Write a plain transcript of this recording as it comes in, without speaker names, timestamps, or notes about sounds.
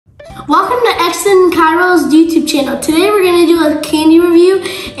Welcome to Exton and Cairo's YouTube channel. Today we're going to do a candy review,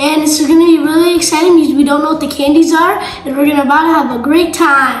 and it's going to be really exciting because we don't know what the candies are, and we're about to have a great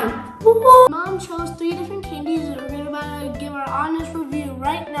time. Woo-hoo. Mom chose 3 different candies, and we're about to give our honest review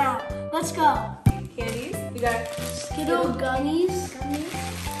right now. Let's go. Candies. We got Skittle gummies.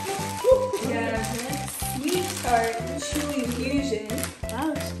 We got sweet tart chewy fusion. That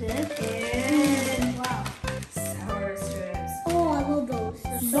looks good. And wow, sour strips. Oh, I love those.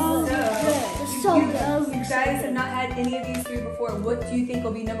 You guys have not had any of these 3 before. What do you think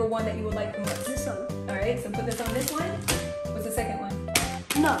will be number 1 that you would like the most? This one. All right, so put this on this one. What's the second one?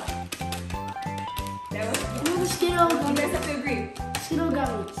 No. That one? No, the Skittle You gummies. guys have to agree. Skittle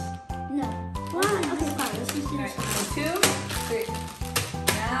gummies. No. Why? Okay, fine. Let's just do All right, this one. 1, 2, 3.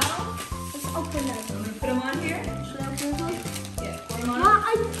 Now, Let's open them. I'm gonna put them on here. Should I open this one? Yeah, pour them on.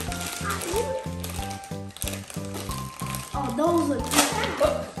 Oh, those look good.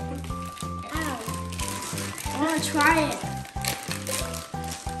 Oh. Ow. I want to try it.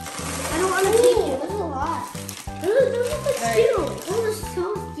 I don't want to take it. That's a lot. Those look like Skittles. Oh, it's so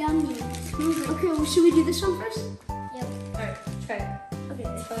yummy. Okay, well, should we do this one first? Yep. All right, try it. Okay.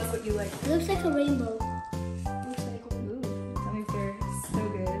 Tell us what you like. It looks like a rainbow. Looks like a Ooh, tell me if they're so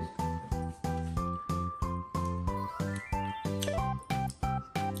good.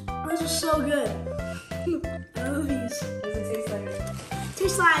 Those are so good. I love these. What does it taste like? It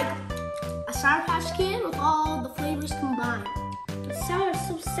tastes like a Sour Patch Kid with all the flavors combined. It's sour,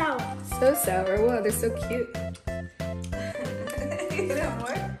 so sour. So sour. Wow, they're so cute. You have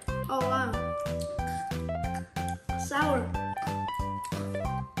more? Oh, wow. Sour.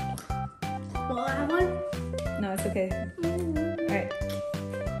 Will I have one? No, it's okay. All right.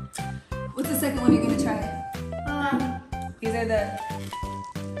 What's the second one you're gonna try? These are the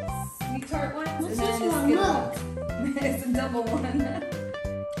sweet tart ones. What's and then this the one? Skittle Look. ones. It's a double one.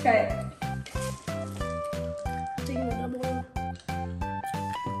 Try it. Taking the double one.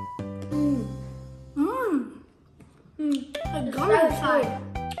 A gummy inside.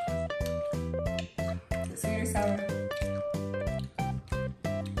 Is it sweet or sour?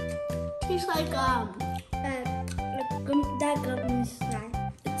 Tastes like That gummy snack.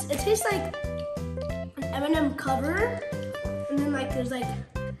 it tastes like an M&M cover, and then like there's like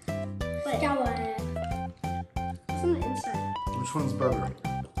Sour. what's on the inside? Which one's better?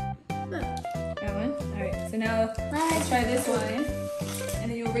 Look. That one? Alright, so now let's try this one. And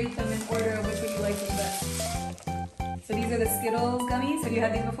then you'll rate them in order of which one you like the best. So these are the Skittles gummies. Have you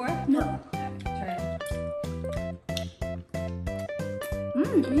had these before? No. Try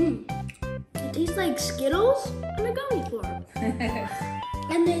It tastes like Skittles in a gummy form. it.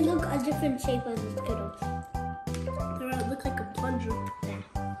 And they look a different shape as the Skittles. They look like a plunger.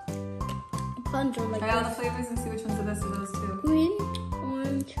 A plunger like Try all the this. flavors and see which one's the best of those two. Green,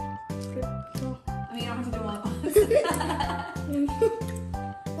 orange, purple. I mean, you don't have to do them all.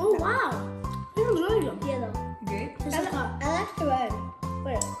 Oh wow! This is really good. Yellow. Great. Tastes like a I like the red.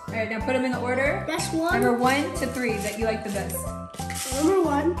 Wait. Alright, now put them in the order. that's one. Number 1 to 3 that you like the best. Number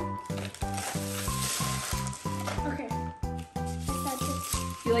 1. Okay.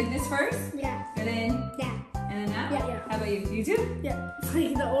 You like this first? Yeah. And then, Yeah. and then that? Yeah, yeah. How about you? You too? Yeah. It's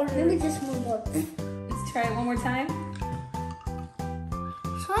like the order. Maybe just one more. Let's try it one more time.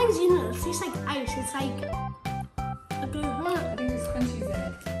 Sometimes you know, it tastes like ice. It's like I think there's crunchies in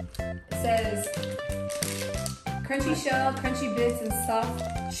it. It says crunchy shell, crunchy bits, and soft,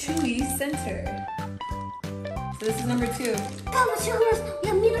 chewy center. So this is number 2. Come on, Sugar.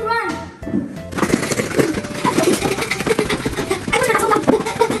 You need to run.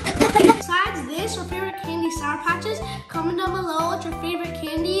 Besides this, your favorite candy Sour Patches, comment down below what your favorite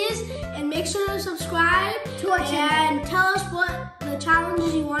candy is, and make sure to subscribe To our channel. and tell us what the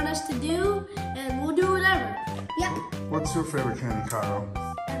challenges you want us to do, and we'll do whatever. Yep. What's your favorite candy, Cairo?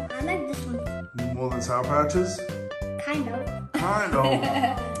 I like this one. More than Sour Patches? Kind of. Kind of.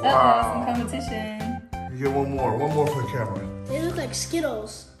 Some Wow. competition. You get one more. One more for the camera. They look like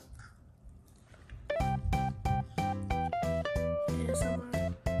Skittles. Yeah,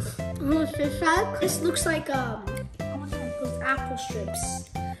 somewhere. What's this like? This looks like those apple strips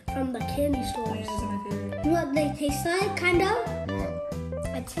from the candy Oh, stores. yeah, those are my favorite. What they taste like? Kind of.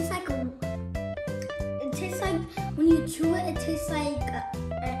 What? It tastes like It tastes like when you chew it. It tastes like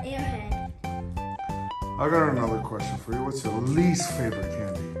an airhead. I got another question for you. What's your least favorite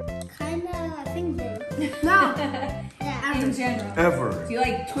candy? Kind of. I think they. No, Yeah. In general. Ever. Do you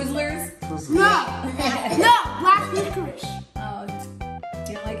like Twizzlers? no, no, black licorice. Oh, do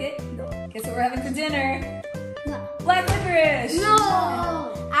you don't like it? No. Guess what we're having for dinner? No. Black licorice! No.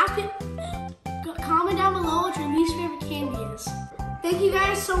 Ask it. Comment down below what your least favorite candy is. Thank you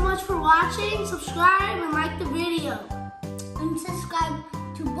guys so much for watching. Subscribe and like the video. And subscribe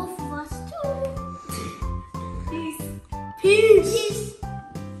to both of us too. Peace. Peace.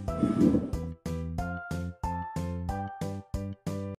 Peace.